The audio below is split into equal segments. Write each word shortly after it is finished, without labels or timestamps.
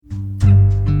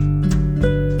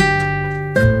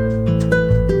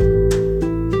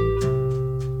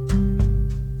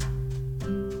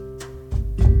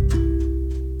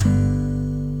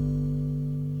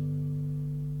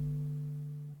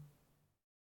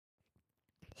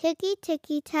Ticky,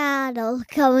 ticky, tattle,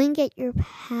 go and get your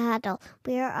paddle.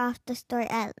 We are off to Story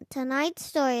Island. Tonight's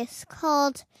story is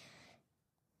called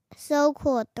So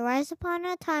Cold. Thrice upon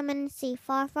a time in the sea,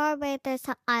 far, far away, there's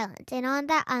an island. And on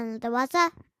that island there was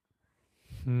a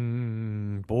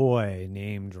boy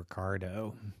named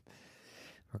Ricardo.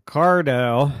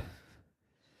 Ricardo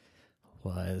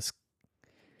was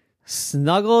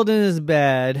snuggled in his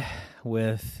bed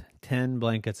with 10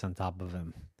 blankets on top of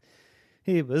him.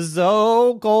 He was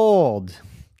so cold.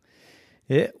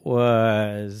 It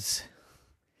was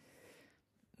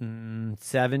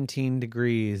 17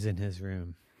 degrees in his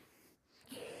room.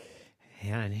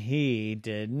 And he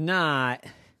did not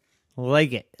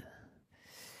like it.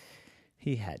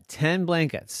 He had 10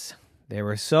 blankets. They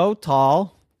were so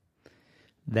tall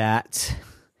that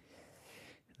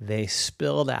they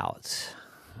spilled out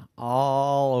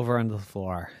all over onto the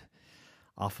floor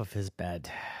off of his bed.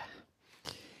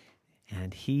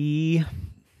 And he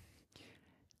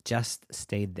just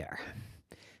stayed there.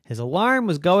 His alarm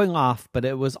was going off, but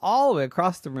it was all the way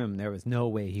across the room. There was no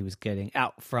way he was getting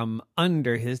out from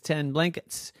under his 10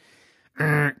 blankets.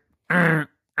 Went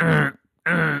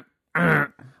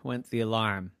the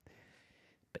alarm,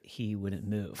 but he wouldn't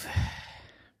move.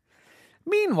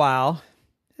 Meanwhile,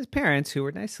 his parents, who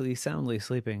were nicely, soundly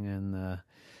sleeping in the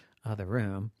other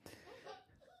room,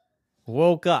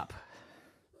 woke up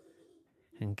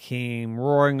and came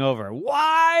roaring over.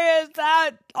 Why is that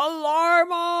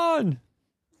alarm on?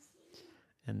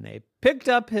 And they picked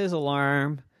up his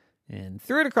alarm and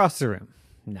threw it across the room.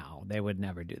 No, they would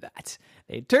never do that.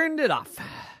 They turned it off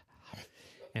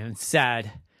and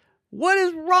said, "What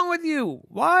is wrong with you?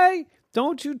 Why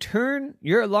don't you turn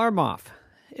your alarm off?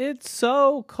 It's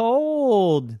so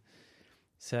cold,"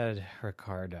 said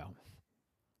Ricardo.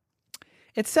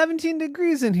 "It's 17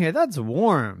 degrees in here. That's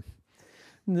warm."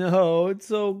 "No, it's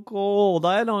so cold.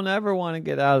 I don't ever want to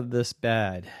get out of this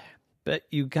bed." "But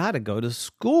you got to go to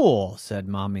school," said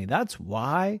Mommy. "That's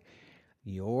why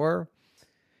your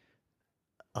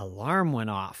alarm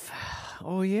went off."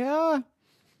 "Oh, yeah?"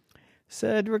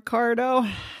 said Ricardo.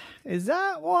 "Is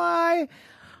that why?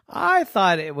 I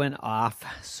thought it went off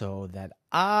so that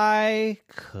I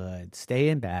could stay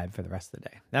in bed for the rest of the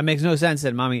day." "That makes no sense,"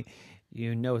 said Mommy.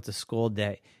 "You know it's a school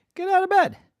day. Get out of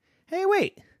bed." "Hey,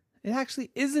 wait. It actually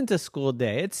isn't a school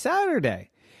day. It's Saturday."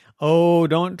 "Oh,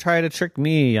 don't try to trick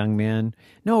me, young man.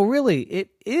 No, really, it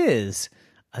is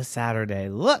a Saturday.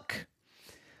 Look."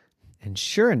 And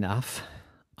sure enough,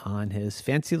 on his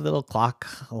fancy little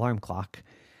alarm clock,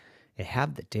 it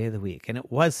had the day of the week, and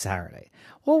it was Saturday.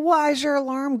 "Well, why is your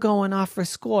alarm going off for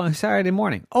school on a Saturday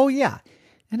morning?" "Oh, yeah,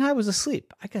 and I was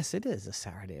asleep. I guess it is a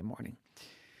Saturday morning."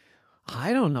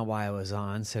 "I don't know why it was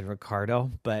on," said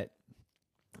Ricardo, "but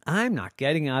I'm not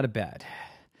getting out of bed."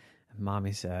 And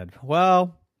Mommy said,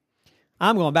 "Well,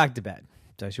 I'm going back to bed."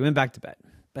 So she went back to bed.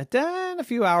 But then a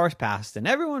few hours passed and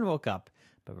everyone woke up.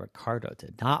 But Ricardo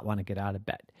did not want to get out of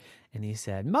bed. And he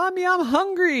said, "Mommy, I'm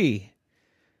hungry."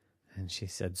 And she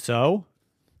said, "So?"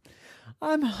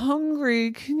 "I'm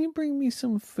hungry. Can you bring me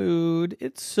some food?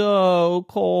 It's so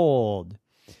cold."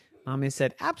 Mommy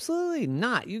said, "Absolutely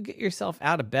not. You get yourself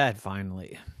out of bed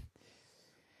finally."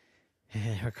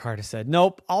 And Ricardo said,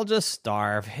 "Nope, I'll just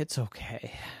starve. It's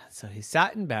okay." So he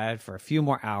sat in bed for a few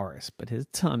more hours, but his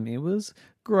tummy was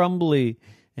grumbly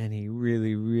and he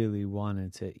really, really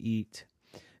wanted to eat.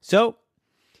 So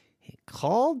he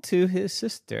called to his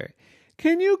sister.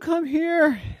 "Can you come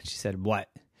here?" She said,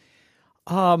 "What?"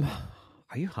 Are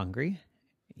you hungry?"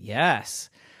 "Yes."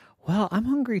 "Well, I'm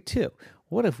hungry too.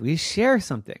 What if we share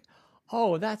something?"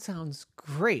 "Oh, that sounds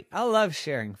great. I love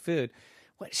sharing food.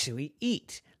 What should we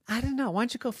eat?" "I don't know. Why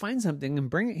don't you go find something and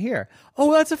bring it here?"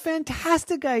 "Oh, that's a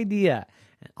fantastic idea."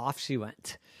 And off she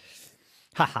went.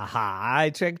 "Ha ha ha, I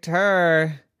tricked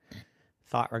her,"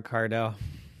 thought Ricardo.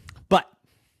 But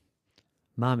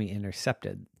Mommy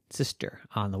intercepted sister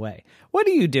on the way. "What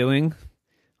are you doing?"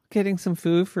 "Getting some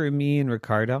food for me and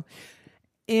Ricardo."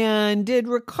 "And did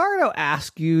Ricardo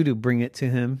ask you to bring it to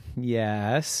him?"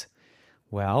 "Yes."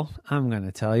 "Well, I'm going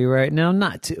to tell you right now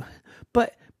not to."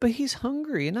 But he's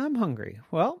hungry and I'm hungry."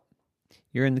 "Well,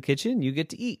 you're in the kitchen. You get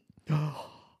to eat."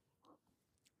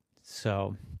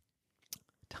 So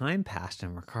time passed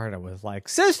and Ricardo was like,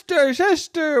 Sister,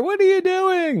 what are you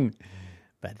doing?"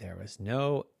 But there was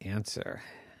no answer.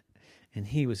 And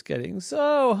he was getting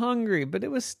so hungry, but it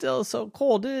was still so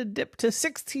cold. It had dipped to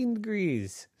 16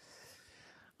 degrees.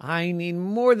 "I need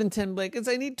more than 10 blankets.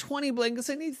 I need 20 blankets.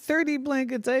 I need 30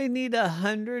 blankets. I need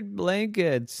 100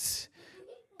 blankets.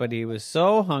 But he was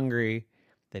so hungry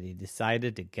that he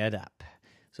decided to get up.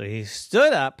 So he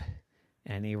stood up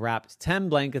and he wrapped 10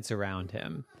 blankets around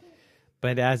him.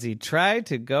 But as he tried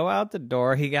to go out the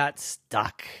door, he got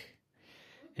stuck.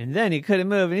 And then he couldn't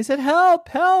move. And he said, help,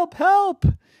 help, help.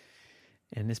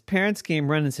 And his parents came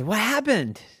running and said, what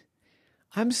happened?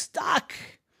 I'm stuck.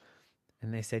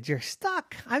 And they said, you're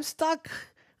stuck. I'm stuck.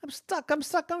 I'm stuck. I'm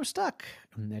stuck. I'm stuck.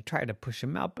 And they tried to push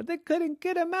him out, but they couldn't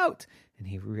get him out. And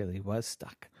he really was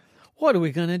stuck. What are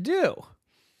we going to do?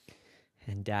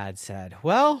 And Dad said,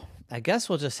 well, I guess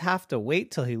we'll just have to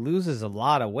wait till he loses a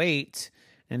lot of weight,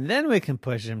 and then we can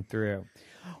push him through.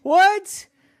 What?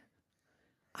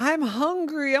 I'm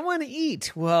hungry. I want to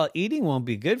eat. Well, eating won't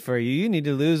be good for you. You need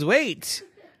to lose weight.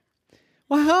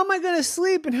 Well, how am I going to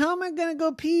sleep, and how am I going to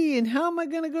go pee, and how am I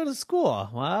going to go to school?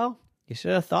 Well, you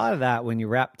should have thought of that when you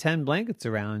wrapped 10 blankets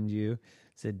around you,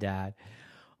 said Dad.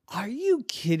 Are you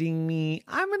kidding me?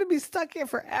 I'm going to be stuck here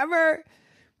forever?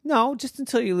 No, just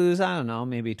until you lose, I don't know,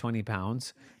 maybe 20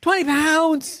 pounds. 20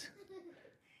 pounds?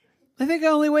 I think I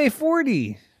only weigh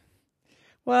 40.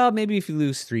 Well, maybe if you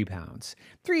lose 3 pounds.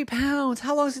 3 pounds?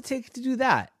 How long does it take to do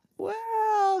that?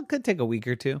 Well, it could take a week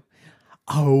or two.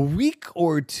 A week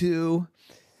or two?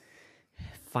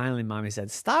 Finally, Mommy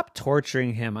said, stop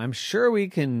torturing him. I'm sure we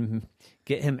can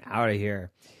get him out of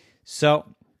here.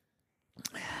 So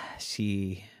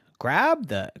she grabbed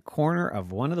the corner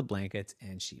of one of the blankets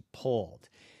and she pulled.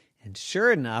 And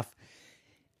sure enough,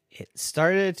 it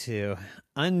started to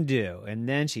undo. And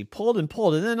then she pulled and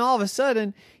pulled. And then all of a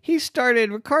sudden,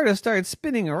 Ricardo started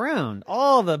spinning around.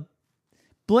 All the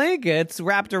blankets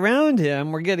wrapped around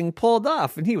him were getting pulled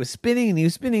off. And he was spinning and he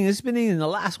was spinning and spinning. And the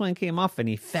last one came off and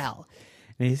he fell.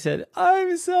 And he said,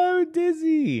 I'm so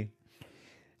dizzy.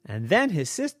 And then his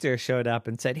sister showed up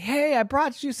and said, hey, I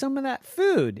brought you some of that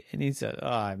food. And he said, oh,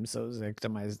 I'm so sick to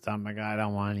my stomach. I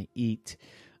don't want to eat.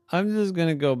 I'm just going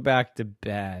to go back to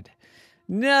bed.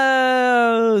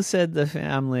 No, said the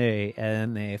family.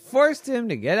 And they forced him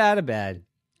to get out of bed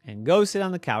and go sit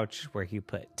on the couch where he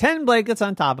put 10 blankets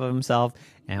on top of himself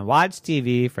and watch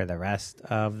TV for the rest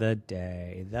of the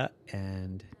day. The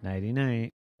end.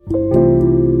 Nighty-night.